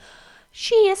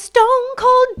She is stone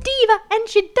cold diva and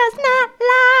she does not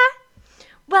lie.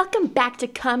 Welcome back to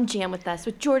Come Jam with Us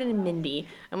with Jordan and Mindy.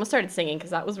 I almost started singing because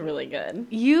that was really good.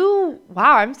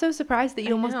 Wow, I'm so surprised that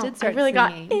you almost did start I really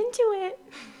singing. got into it.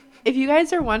 If you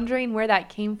guys are wondering where that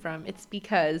came from, it's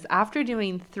because after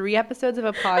doing 3 episodes of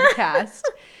a podcast,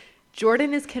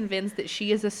 Jordan is convinced that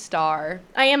she is a star.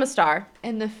 I am a star.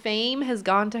 And the fame has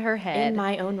gone to her head. In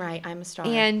my own right, I'm a star.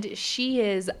 And she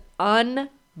is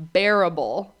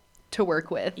unbearable to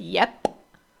work with. Yep.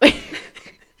 Give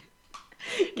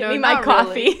me not my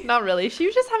coffee. Really. Not really. She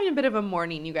was just having a bit of a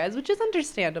morning, you guys, which is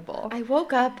understandable. I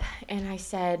woke up and I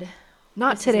said,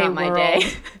 not this today, is not my world.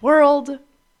 day. World,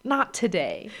 not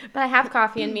today. But I have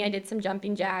coffee in me. I did some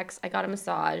jumping jacks. I got a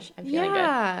massage. I'm feeling good.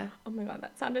 Oh my God,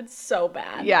 that sounded so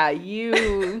bad. Yeah,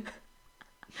 you.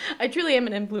 I truly am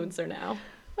an influencer now.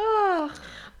 Oh.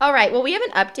 All right. Well, we have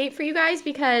an update for you guys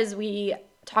because we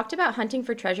talked about hunting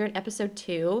for treasure in episode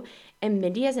 2, and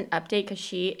Mindy has an update because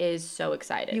she is so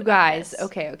excited. You guys,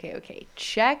 okay.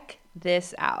 Check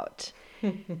this out.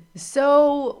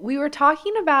 So we were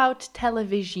talking about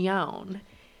television,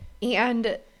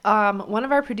 and one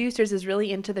of our producers is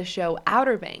really into the show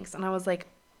Outer Banks, and I was like,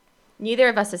 neither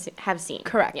of us have seen.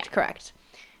 Correct.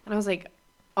 And I was like,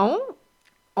 oh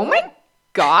my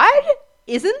God.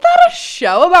 Isn't that a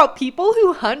show about people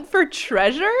who hunt for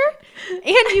treasure? And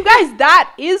you guys,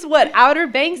 that is what Outer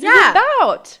Banks is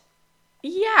about.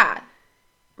 Yeah.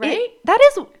 Right?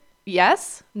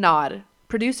 Yes, nod.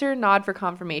 Producer, nod for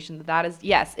confirmation that is,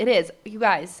 yes, it is. You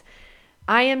guys,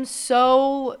 I am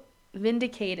so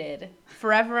vindicated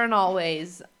forever and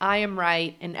always. I am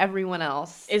right and everyone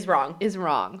else is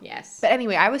wrong. Yes. But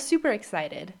anyway, I was super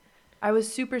excited. I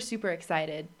was super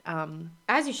excited.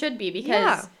 As you should be,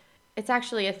 because it's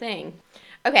actually a thing.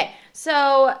 Okay,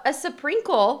 so a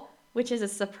sprinkle, which is a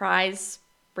surprise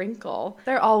sprinkle.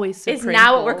 They're always sprinkles. Is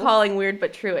now what we're calling weird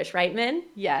but true-ish, right, Min?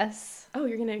 Yes. Oh,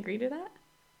 you're going to agree to that?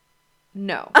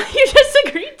 No. You just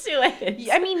agreed to it.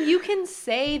 I mean, you can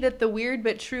say that the weird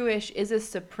but true-ish is a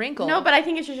sprinkle. No, but I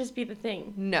think it should just be the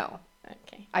thing. No.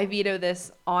 Okay. I veto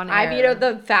this on air. I veto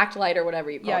the fact light or whatever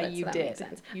you called it. Yeah, you so that did. Makes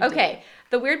sense. You okay. did.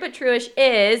 The weird but true-ish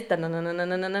is...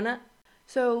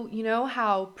 So, you know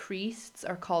how priests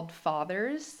are called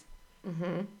fathers?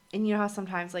 Mm-hmm. And you know how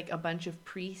sometimes, like, a bunch of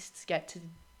priests get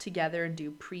together and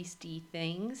do priesty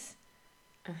things?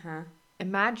 Uh-huh.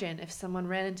 Imagine if someone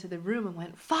ran into the room and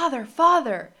went, Father,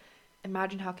 Father!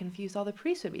 Imagine how confused all the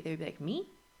priests would be. They'd be like, me?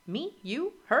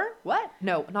 You? Her? What?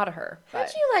 No, not a her. How'd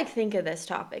you, think of this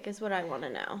topic is what I want to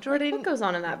know. Jordan. What goes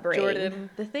on in that brain? Jordan,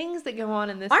 the things that go on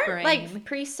in this brain. Aren't,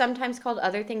 priests sometimes called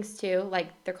other things, too? Like,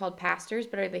 they're called pastors,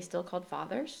 but are they still called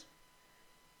fathers?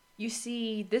 You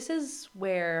see, this is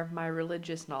where my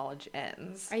religious knowledge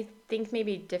ends. I think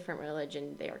maybe different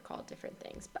religion, they are called different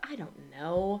things, but I don't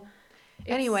know.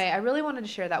 Anyway, I really wanted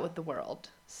to share that with the world.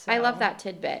 So. I love that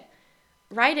tidbit.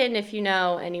 Write in if you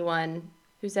know anyone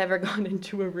who's ever gone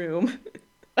into a room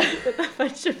with a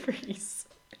bunch of priests.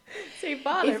 Say,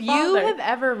 Father, If you have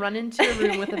ever run into a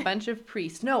room with a bunch of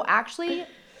priests, no, actually,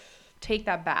 take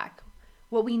that back.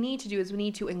 What we need to do is we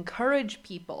need to encourage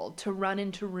people to run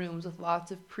into rooms with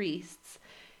lots of priests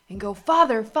and go,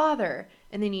 Father, Father,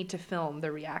 and they need to film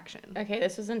the reaction. Okay,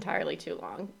 this was entirely too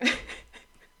long.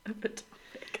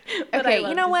 Okay,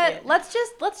 you know what? Let's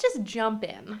just jump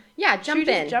in. Yeah, jump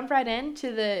in. Just jump right in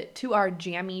to our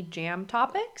jammy jam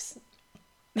topics.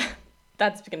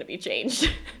 That's gonna be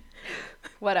changed.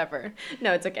 Whatever.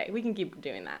 No, it's okay. We can keep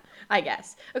doing that, I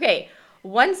guess. Okay,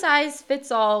 one size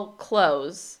fits all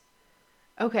clothes.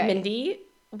 Okay. Mindy,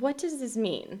 what does this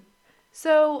mean?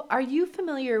 So, are you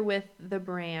familiar with the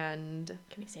brand?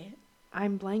 Can we say it?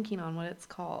 I'm blanking on what it's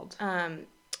called.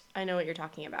 I know what you're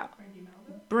talking about.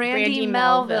 Brandy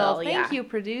Melville. Thank you,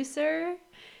 producer.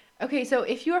 Okay, so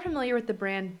if you are familiar with the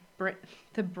brand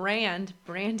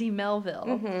Brandy Melville,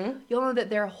 mm-hmm. you'll know that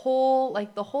the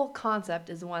whole concept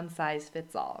is one size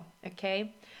fits all.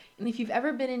 Okay, and if you've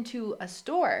ever been into a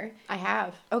store, I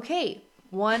have. Okay,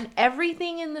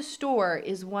 everything in the store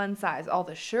is one size. All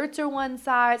the shirts are one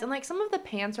size, and some of the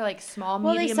pants are small,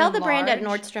 medium, and large. Well, they sell the brand at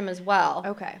Nordstrom as well.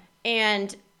 Okay,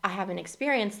 and I have an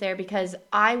experience there because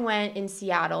I went in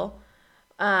Seattle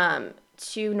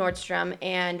to Nordstrom,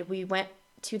 and we went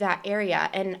to that area,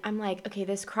 and I'm like, okay,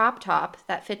 this crop top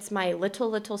that fits my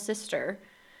little sister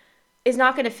is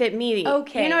not going to fit me.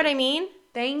 Okay. You know what I mean?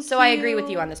 Thank you. So I agree with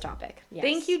you on this topic. Yes.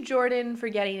 Thank you, Jordan, for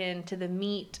getting into the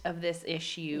meat of this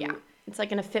issue. Yeah. It's going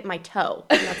to fit my toe,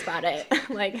 and that's about it.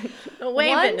 No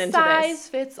way I'm fitting into this. One size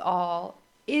fits all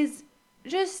is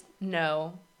just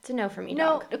no. It's a no for me,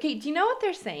 No. dog. Okay, do you know what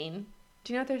they're saying?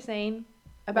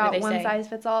 About one size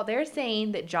fits all? They're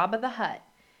saying that Jabba the Hutt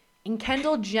and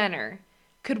Kendall Jenner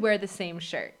could wear the same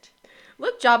shirt.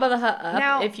 Look Jabba the Hutt up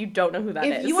Now, if you don't know who that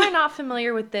is. If you are not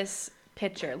familiar with this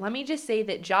picture, let me just say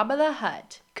that Jabba the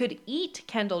Hutt could eat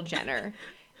Kendall Jenner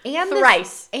and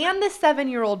Thrice. And the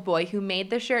 7-year-old boy who made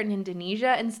the shirt in Indonesia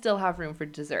and still have room for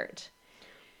dessert.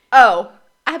 Oh,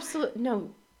 absolutely.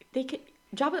 No, they could.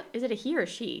 Jabba, is it a he or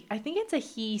she? I think it's a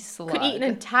he slug. Could eat an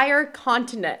entire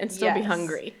continent and still be Yes.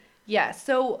 hungry. Yeah,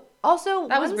 so also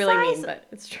That was really size- mean, but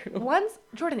it's true.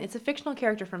 Jordan, it's a fictional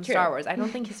character from True. Star Wars. I don't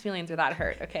think his feelings are that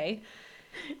hurt, okay?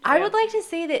 I would like to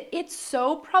say that it's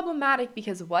so problematic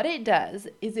because what it does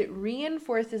is it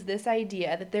reinforces this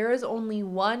idea that there is only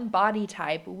one body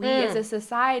type we as a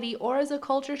society or as a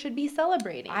culture should be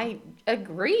celebrating. I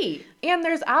agree. And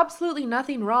there's absolutely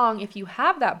nothing wrong if you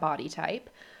have that body type,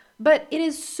 but it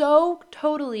is so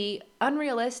totally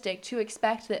unrealistic to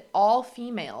expect that all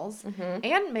females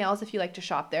and males, if you like to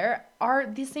shop there, are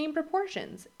the same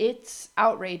proportions. It's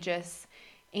outrageous,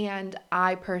 and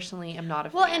I personally am not a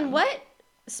fan. Well, and what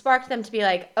sparked them to be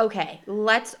like, okay,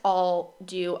 let's all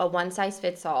do a one size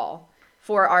fits all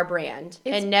for our brand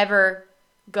and never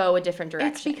go a different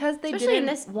direction? It's because they Especially in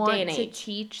didn't this want day and to age.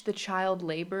 teach the child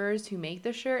laborers who make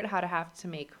the shirt how to have to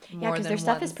make more Yeah, because than their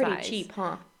stuff one is pretty size. cheap,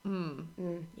 huh?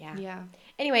 Yeah. Yeah.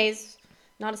 Anyways,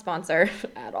 not a sponsor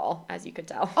at all, as you could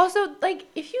tell. Also, like,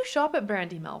 if you shop at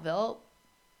Brandy Melville,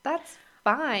 that's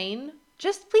fine.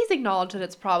 Just please acknowledge that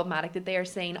it's problematic that they are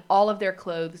saying all of their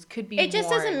clothes could be It just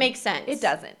worn. doesn't make sense. It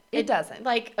doesn't. It doesn't.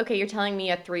 Like, okay, you're telling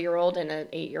me a 3-year-old and an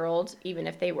 8-year-old, even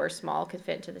if they were small, could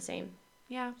fit into the same.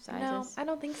 Yeah. No, sizes. I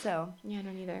don't think so. Yeah, I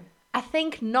don't either. I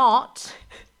think not.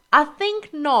 I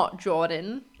think not,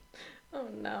 Jordan. Oh,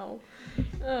 no.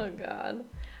 Oh, God.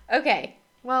 Okay.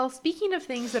 Well, speaking of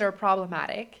things that are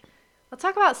problematic, let's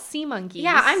talk about sea monkeys.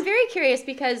 Yeah, I'm very curious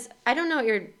because I don't know what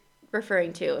you're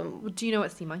referring to. Do you know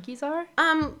what sea monkeys are?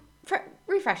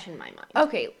 Refreshing my mind.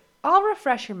 Okay, I'll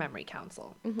refresh your memory,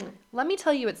 Council. Mm-hmm. Let me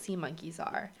tell you what sea monkeys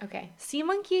are. Okay. Sea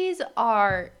monkeys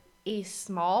are a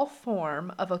small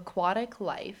form of aquatic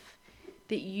life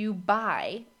that you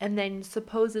buy, and then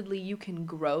supposedly you can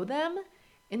grow them,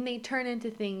 and they turn into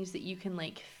things that you can,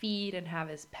 like, feed and have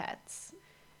as pets.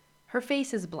 Her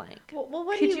face is blank. Well,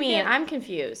 what Could do you mean? get- I'm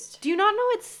confused. Do you not know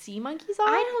what sea monkeys are?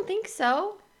 I don't think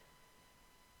so.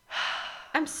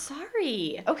 I'm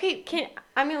sorry. Okay,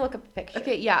 I'm gonna look up a picture.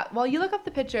 Okay, yeah. While you look up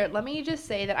the picture, let me just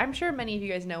say that I'm sure many of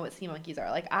you guys know what sea monkeys are.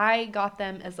 Like, I got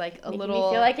them as like a Making little.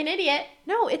 me feel like an idiot.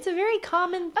 No, it's a very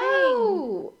common thing.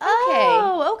 Oh, okay.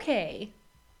 Oh, okay.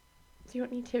 So you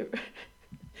don't need to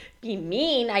be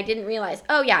mean. I didn't realize.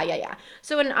 Oh, yeah.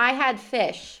 So when I had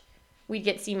fish, we'd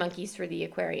get sea monkeys for the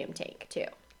aquarium tank too.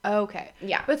 Okay.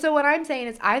 Yeah. But so what I'm saying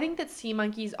is, I think that sea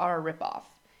monkeys are a ripoff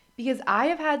because I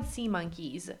have had sea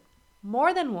monkeys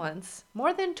more than once,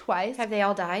 more than twice. Have they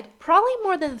all died? Probably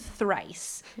more than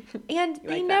thrice. And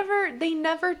like that. they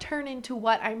never turn into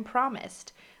what I'm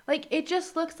promised. Like, it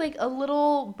just looks like a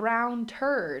little brown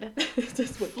turd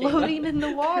floating in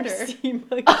the water.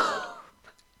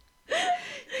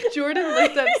 Jordan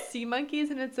looked up sea monkeys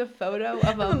and it's a photo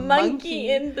of a monkey.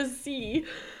 in the sea.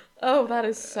 Oh, that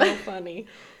is so funny.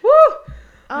 Woo!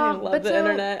 I love but the so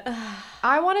internet.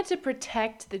 I wanted to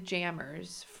protect the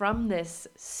jammers from this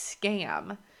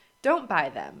scam. Don't buy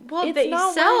them. Well, It's they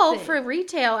not sell worth it. for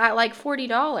retail at like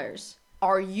 $40.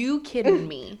 Are you kidding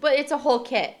me? But it's a whole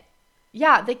kit.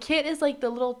 Yeah, the kit is like the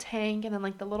little tank and then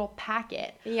like the little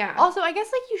packet. Yeah. Also, I guess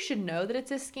like you should know that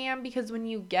it's a scam because when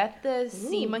you get the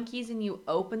sea Ooh. monkeys and you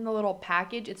open the little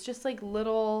package, it's just like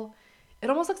little. It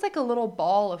almost looks like a little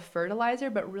ball of fertilizer,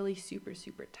 but really super,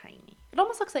 super tiny. It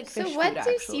almost looks like So fish what food, do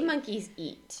actually. sea monkeys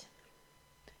eat?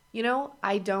 You know,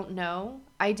 I don't know.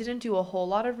 I didn't do a whole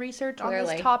lot of research on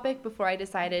Clearly. this topic before I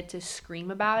decided to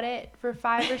scream about it for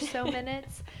 5 or so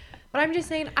minutes. But I'm just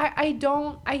saying, I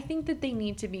think that they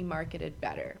need to be marketed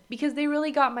better because they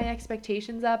really got my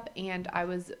expectations up and I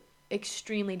was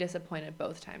extremely disappointed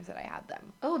both times that I had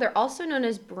them. Oh, they're also known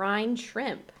as brine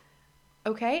shrimp.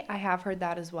 Okay, I have heard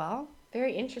that as well.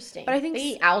 Very interesting. But I think they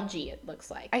eat algae, it looks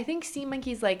like. I think sea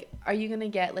monkeys, like, are you going to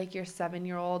get like your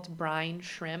 7-year-old brine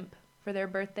shrimp for their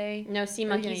birthday? No, sea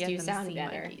Or are you gonna monkeys get do them sound sea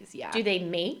better. monkeys? Yeah. Do they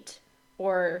mate?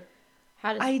 Or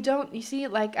how does... I don't, you see,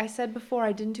 like I said before,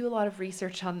 I didn't do a lot of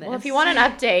research on this. Well, if you want an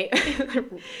update,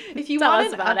 if you tell want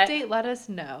us an about it. update, let us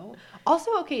know.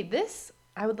 Also, okay, this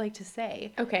I would like to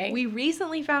say. Okay. We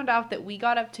recently found out that we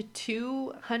got up to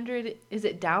 200, is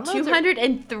it downloads? or-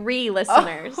 203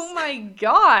 listeners. Oh my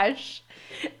gosh.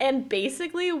 And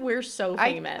basically, we're so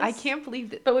famous. I can't believe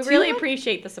that. But we really 200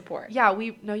 appreciate the support. Yeah,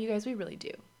 you guys, we really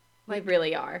do. We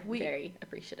really are we- very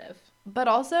appreciative. But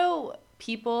also,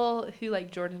 people who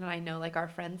like Jordan and I know, like our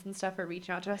friends and stuff, are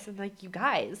reaching out to us and like, you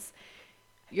guys,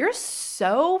 you're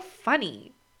so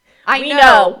funny. We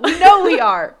know. We know we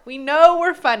are. We know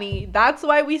we're funny. That's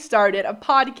why we started a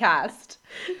podcast.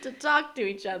 To talk to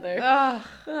each other. Ugh.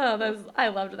 Oh, I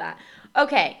loved that.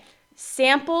 Okay,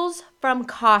 samples from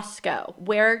Costco.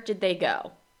 Where did they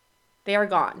go? They are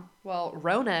gone. Well,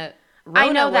 Rona I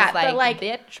know was that, like, but like,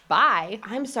 bitch, bye.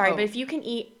 I'm sorry, Oh. but if you can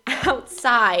eat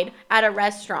outside at a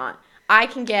restaurant, I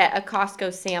can get a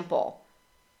Costco sample.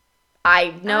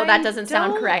 I know that doesn't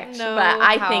sound correct, but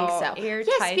I think so.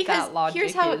 Yes, because that logic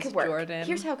here's how it is, could work. Jordan.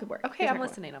 Here's how it could work. Okay, Here's how I'm it could work.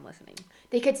 listening. I'm listening.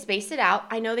 They could space it out.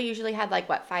 I know they usually had like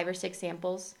what, 5 or 6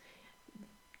 samples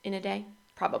in a day,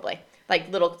 probably, like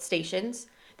little stations.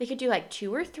 They could do like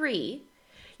 2 or 3.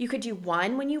 You could do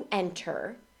one when you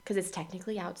enter because it's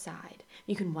technically outside.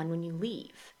 You can one when you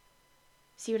leave.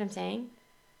 See what I'm saying?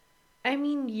 I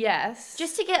mean, yes.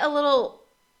 Just to get a little,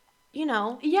 you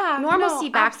know, yeah, normalcy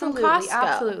back from Costco.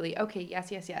 Absolutely. Okay,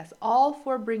 yes. All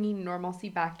for bringing normalcy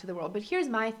back to the world. But here's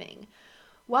my thing.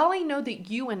 While I know that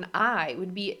you and I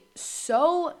would be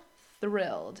so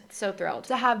thrilled So thrilled.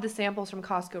 to have the samples from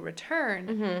Costco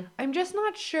returned, I'm just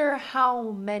not sure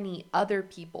how many other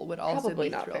people would also Probably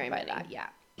be not thrilled very by many. that. Yeah.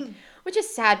 Which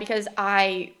is sad because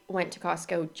I went to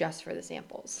Costco just for the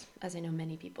samples, as I know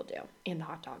many people do, and the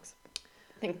hot dogs.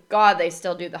 Thank God they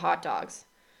still do the hot dogs.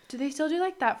 Do they still do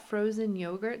like that frozen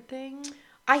yogurt thing?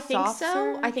 I think Soft so.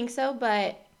 serve? I think so,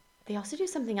 but they also do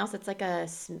something else. It's like a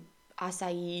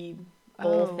acai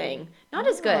bowl thing. Not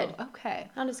as good. Oh, okay.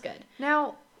 Not as good.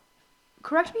 Now,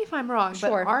 correct me if I'm wrong,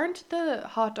 Sure. but aren't the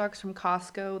hot dogs from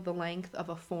Costco the length of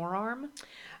a forearm?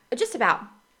 Just about.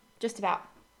 Just about.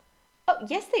 Oh,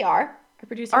 yes, they are. Our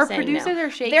producer's Our saying producers no. are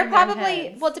shaking They're their probably,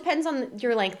 heads. well, it depends on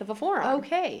your length of a forearm.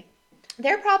 Okay.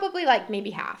 They're probably like maybe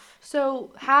half.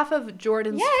 So half of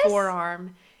Jordan's Yes.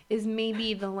 forearm is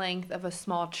maybe the length of a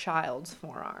small child's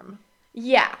forearm.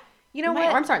 Yeah. You know My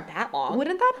what? arms aren't that long.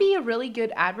 Wouldn't that be a really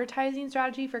good advertising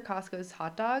strategy for Costco's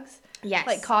hot dogs? Yes.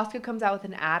 Like Costco comes out with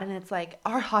an ad and it's like,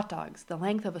 our hot dogs, the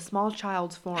length of a small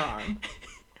child's forearm.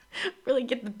 Really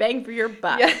get the bang for your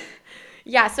buck. Yeah.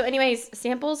 Yeah, so anyways,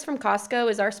 Samples from Costco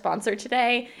is our sponsor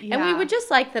today. And we Yeah. would just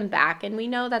like them back. And we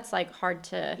know that's like hard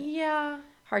to Yeah.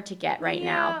 get right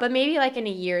now. Yeah. But maybe like in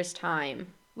a year's time.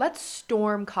 Let's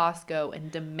storm Costco and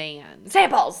demand.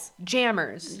 Samples!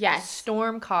 Jammers. Yes.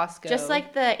 Storm Costco. Just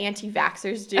like the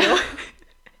anti-vaxxers do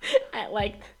at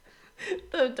like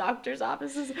the doctor's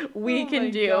offices. We Oh can my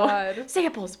do God.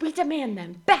 samples. We demand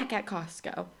them back at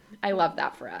Costco. I love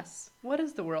that for us. What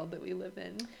is the world that we live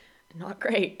in? Not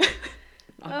great.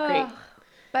 Not great. Ugh.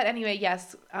 But anyway,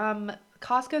 yes.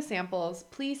 Costco samples,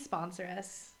 please sponsor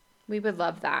us. We would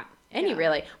love that. Any Yeah.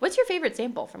 really. What's your favorite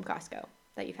sample from Costco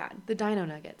that you've had? The Dino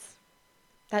Nuggets.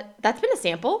 That's been a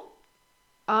sample?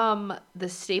 The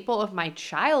staple of my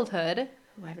childhood.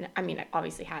 Ooh, I mean, I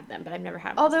obviously had them, but I've never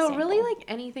had them. as a Although really sample. like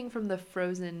anything from the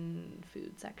frozen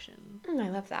food section. I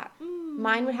love that.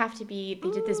 Mine would have to be,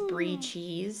 they did this brie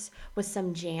cheese with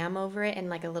some jam over it and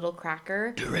like a little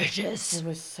cracker. Delicious. It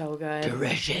was so good.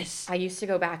 Delicious. I used to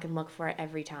go back and look for it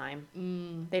every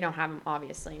time. They don't have them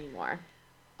obviously anymore.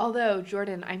 Although,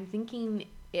 Jordan, I'm thinking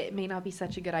it may not be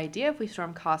such a good idea if we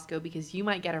storm Costco because you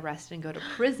might get arrested and go to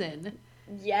prison.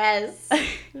 Yes.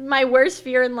 My worst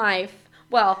fear in life.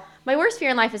 Well, my worst fear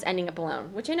in life is ending up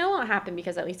alone, which I know won't happen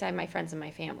because at least I have my friends and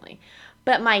my family.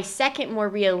 But my second, more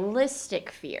realistic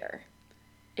fear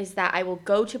is that I will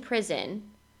go to prison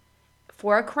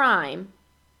for a crime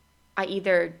I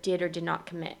either did or did not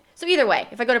commit. So either way,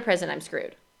 if I go to prison, I'm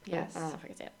screwed. Yes. I don't know if I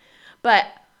can say it. But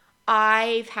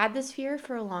I've had this fear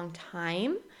for a long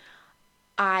time.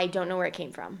 I don't know where it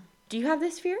came from. Do you have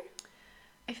this fear?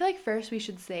 I feel like first we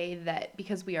should say that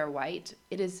because we are white,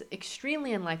 it is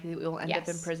extremely unlikely that we will end up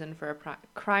in Yes. prison for a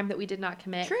crime that we did not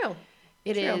commit. True.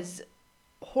 It True. is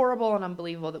horrible and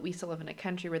unbelievable that we still live in a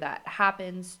country where that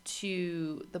happens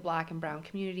to the black and brown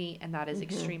community, and that is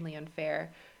extremely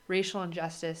unfair. Racial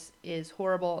injustice is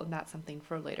horrible, and that's something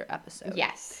for a later episode.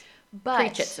 Yes. But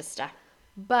Preach it, sister.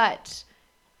 But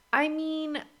I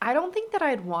mean, I don't think that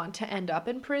I'd want to end up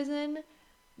in prison.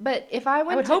 But if I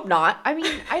went I would hope not. I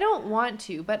mean, I don't want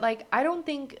to, but like I don't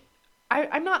think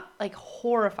I'm not like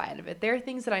horrified of it. There are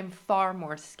things that I'm far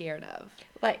more scared of.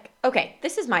 Like, okay,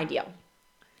 this is my deal.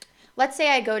 Let's say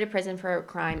I go to prison for a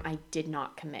crime I did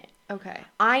not commit. Okay.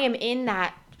 I am in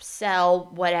that cell,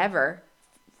 whatever,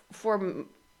 for,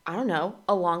 I don't know,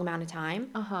 a long amount of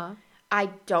time. Uh-huh. I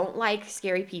don't like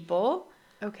scary people.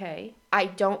 Okay. I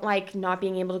don't like not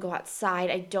being able to go outside.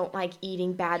 I don't like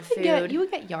eating bad food. You would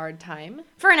get yard time.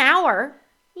 For an hour.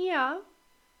 Yeah.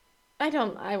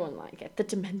 I wouldn't like it. The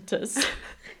Dementos.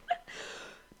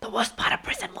 The worst part of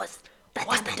prison was the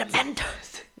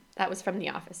Dementors. That was from The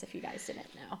Office, if you guys didn't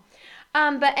know.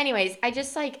 But anyways, I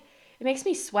just like, it makes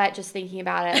me sweat just thinking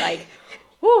about it. Like,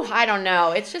 whew, I don't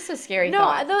know. It's just a scary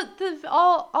thought. the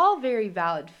all very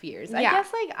valid fears. I Yeah.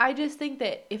 guess like I just think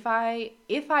that if I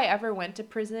ever went to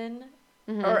prison,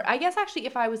 or I guess actually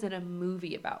if I was in a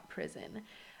movie about prison,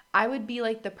 I would be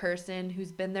like the person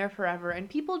who's been there forever, and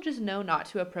people just know not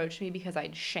to approach me because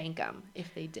I'd shank them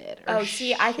if they did. Or Oh,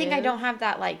 see, I think I shiv. don't have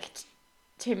that like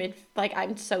timid. Like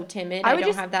I'm so timid. I I would don't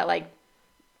just- have that like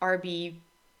RBF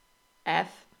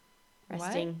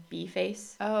resting B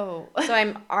face. Oh. So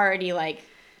I'm already like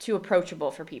too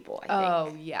approachable for people. I think.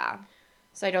 Oh yeah.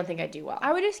 So I don't think I do well.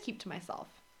 I would just keep to myself.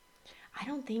 I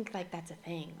don't think like that's a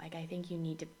thing. Like I think you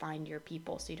need to find your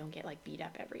people so you don't get like beat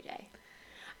up every day.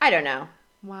 I don't know.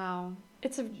 Wow.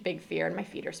 It's a big fear and my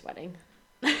feet are sweating.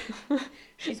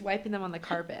 She's wiping them on the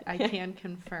carpet. I can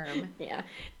confirm. Yeah.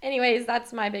 Anyways,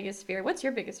 that's my biggest fear. What's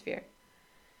your biggest fear?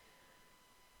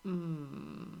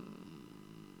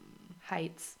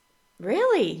 Heights.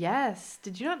 Really? Yes.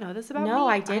 Did you not know this about me? No,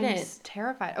 I I'm didn't.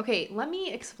 terrified. Okay, let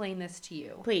me explain this to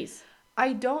you. Please.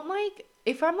 I don't like,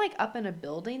 if I'm like up in a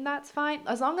building, that's fine.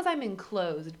 As long as I'm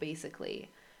enclosed, basically.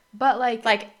 But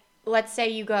Like, let's say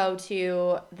you go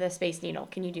to the Space Needle.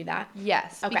 Can you do that?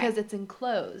 yes, Okay. because it's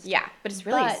enclosed. Yeah, but it's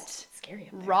really But scary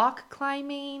up there. rock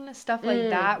climbing, stuff like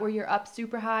that, where you're up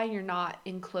super high and you're not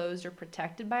enclosed or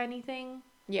protected by anything,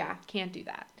 Yeah. can't do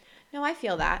that. No, I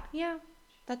feel that. Yeah.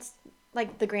 That's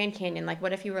like the Grand Canyon. Like,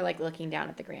 what if you were like looking down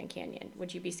at the Grand Canyon?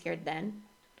 Would you be scared then?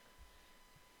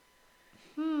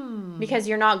 Because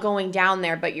you're not going down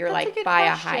there, but you're That's a like good by a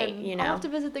question. height, you know? I'll have to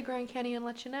visit the Grand Canyon and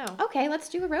let you know. Okay, let's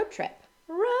do a road trip.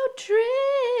 Road trip.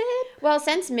 Well,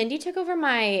 since Mindy took over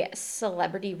my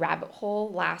celebrity rabbit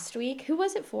hole last week, who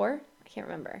was it for? I can't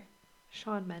remember.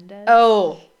 Shawn Mendes.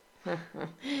 Oh, yeah.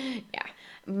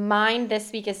 Mine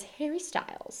this week is Harry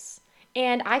Styles.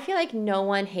 And I feel like no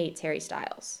one hates Harry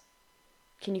Styles.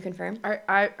 Can you confirm?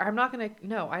 I'm not going to,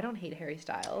 no, I don't hate Harry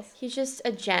Styles. He's just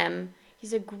a gem.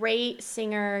 He's a great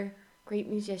singer, great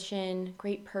musician,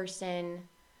 great person.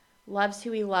 Loves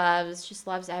who he loves, just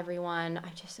loves everyone. I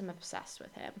just am obsessed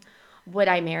with him. Would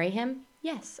I marry him?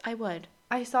 Yes, I would.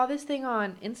 I saw this thing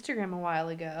on Instagram a while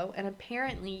ago, and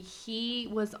apparently he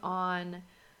was on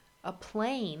a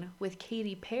plane with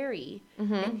Katy Perry,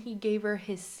 and he gave her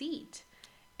his seat.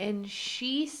 And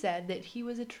she said that he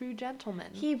was a true gentleman.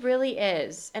 He really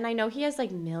is. And I know he has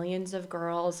like millions of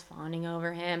girls fawning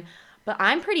over him, but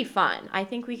I'm pretty fun. I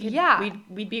think we could, Yeah.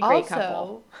 we'd be a great Also,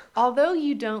 couple. although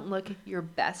you don't look your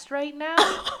best right now,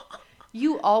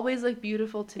 you always look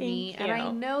beautiful to me, Thank and I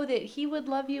you. know that he would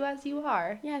love you as you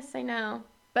are. Yes, I know.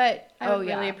 But I would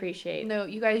really appreciate. No,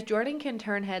 you guys, Jordan can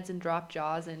turn heads and drop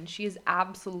jaws, and she is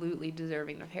absolutely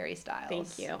deserving of Harry Styles.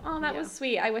 Thank you. Oh, that Yeah. was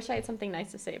sweet. I wish I had something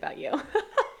nice to say about you.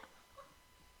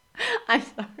 I'm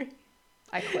sorry.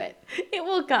 I quit. It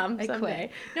will come I someday.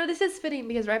 quit. No, this is fitting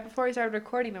because right before we started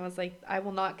recording, I was like, I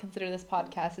will not consider this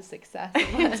podcast a success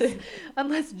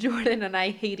unless Jordan and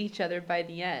I hate each other by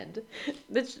the end.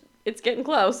 It's getting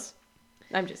close.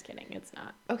 I'm just kidding. It's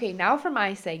not. Okay, now for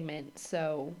my segment.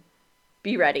 So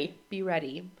Be ready. be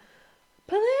ready.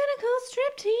 Political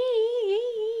striptease.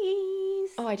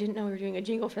 Oh, I didn't know we were doing a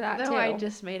jingle for that No, too. I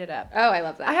just made it up. Oh, I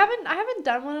love that. I haven't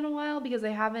done one in a while because I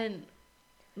haven't,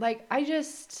 like, I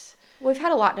just. We've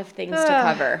had a lot of things to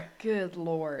cover. Good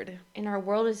Lord. And our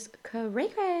world is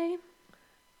cray-cray.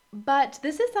 But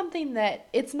this is something that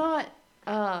it's not,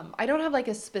 I don't have like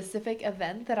a specific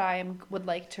event that would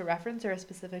like to reference or a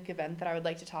specific event that I would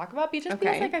like to talk about, but just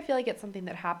because Okay. like I feel like it's something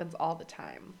that happens all the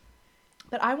time.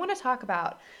 But I want to talk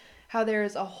about how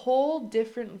there's a whole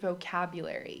different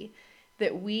vocabulary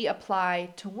that we apply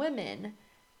to women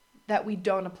that we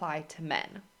don't apply to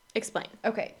men. Explain.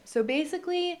 Okay, so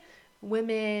basically,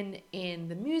 women in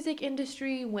the music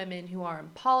industry, women who are in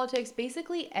politics,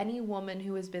 basically any woman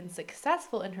who has been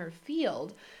successful in her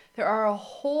field, there are a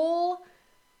whole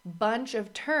bunch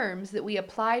of terms that we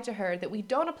apply to her that we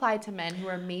don't apply to men who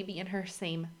are maybe in her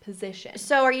same position.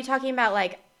 So are you talking about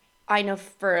like, I know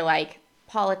for like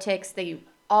politics, they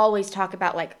always talk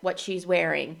about like what she's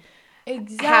wearing,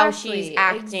 Exactly. how she's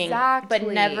acting, but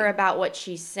exactly. never about what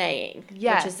she's saying.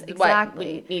 Yes, which is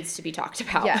exactly. what needs to be talked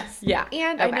about. Yes. Yeah.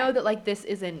 And I Okay. know that like this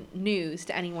isn't news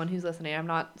to anyone who's listening. I'm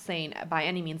not saying by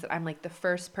any means that I'm like the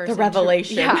first person.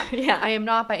 revelation. Yeah. Yeah. I am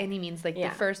not by any means like Yeah.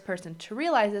 the first person to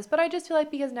realize this, but I just feel like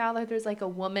because now that there's like a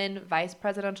woman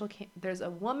there's a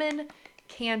woman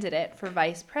candidate for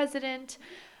vice president,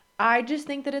 I just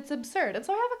think that it's absurd. And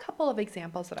so I have a couple of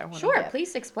examples that I want to Sure, give.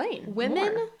 please explain.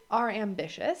 Women more. are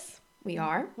ambitious We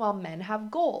are. while men have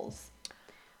goals.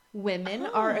 Women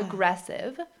are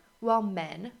aggressive while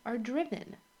men are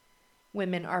driven.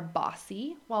 Women are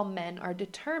bossy while men are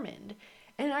determined.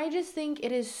 And I just think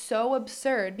it is so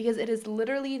absurd because it is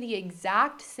literally the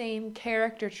exact same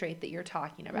character trait that you're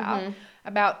talking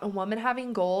about a woman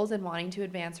having goals and wanting to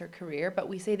advance her career, but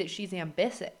we say that she's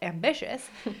ambitious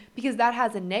because that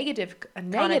has a negative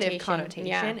connotation,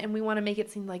 yeah. and we want to make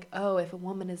it seem like, oh, if a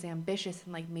woman is ambitious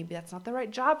and like maybe that's not the right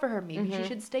job for her, maybe she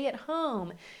should stay at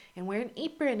home and wear an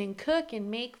apron and cook and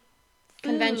make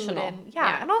conventional. And,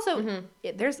 and also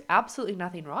there's absolutely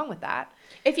nothing wrong with that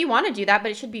if you want to do that,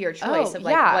 but it should be your choice of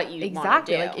like what you want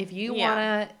to do. Like if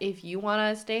you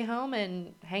wanna stay home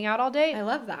and hang out all day, I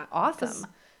love that. Awesome.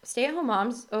 Stay-at-home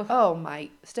moms,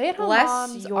 stay-at-home bless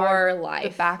moms your are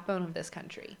life. The backbone of this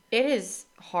country. It is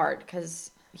hard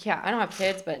because I don't have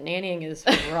kids, but nannying is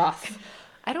rough.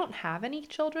 I don't have any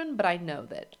children, but I know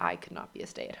that I could not be a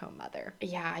stay-at-home mother.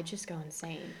 Yeah, I just go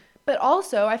insane. But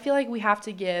also, I feel like we have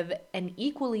to give an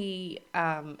equally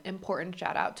important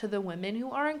shout out to the women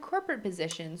who are in corporate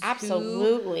positions.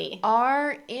 Absolutely. Who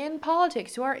are in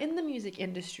politics, who are in the music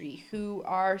industry, who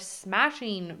are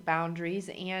smashing boundaries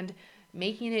and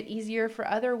making it easier for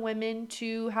other women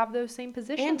to have those same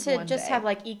positions. And to just have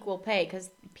like equal pay,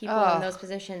 because people in those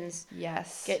positions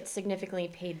get significantly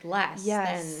paid less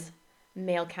than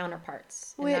male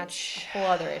counterparts. And that's a whole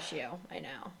other issue. I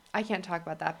know. I can't talk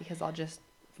about that because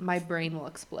my brain will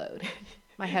explode.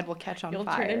 My head will catch on You'll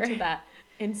fire. You'll turn into that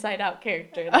Inside Out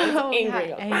character that's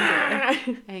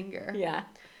angry. Anger. Yeah.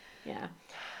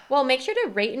 Well, make sure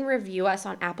to rate and review us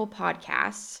on Apple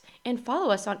Podcasts and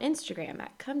follow us on Instagram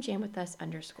at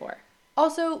comejamwithus_.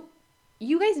 Also,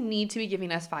 you guys need to be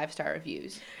giving us 5-star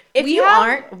reviews. If you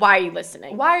aren't, why are you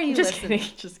listening? Why are you listening?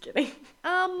 Just kidding.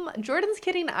 Jordan's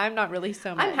kidding. I'm not really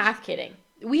so much. I'm half kidding.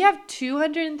 We have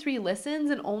 203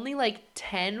 listens and only like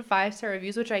 10 5-star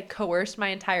reviews, which I coerced my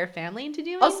entire family into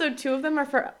doing. Also, 2 of them are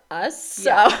for us.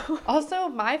 So. Yeah. Also,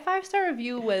 my 5-star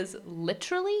review was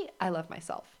literally, I love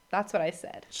myself. That's what I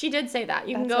said. She did say that.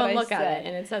 You can go and look at it,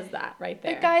 and it says that right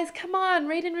there. But guys, come on,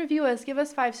 rate and review us. Give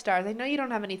us 5 stars. I know you don't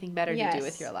have anything better to do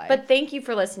with your life. But thank you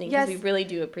for listening, because we really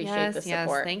do appreciate the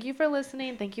support. Yes, thank you for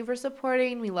listening. Thank you for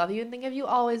supporting. We love you and think of you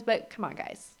always. But come on,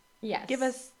 guys. Yes. Give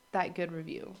us that good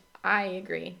review. I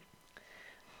agree.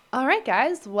 All right,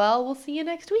 guys. Well, we'll see you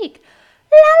next week.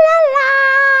 La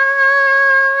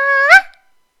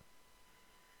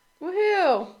la la!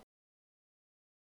 Woohoo!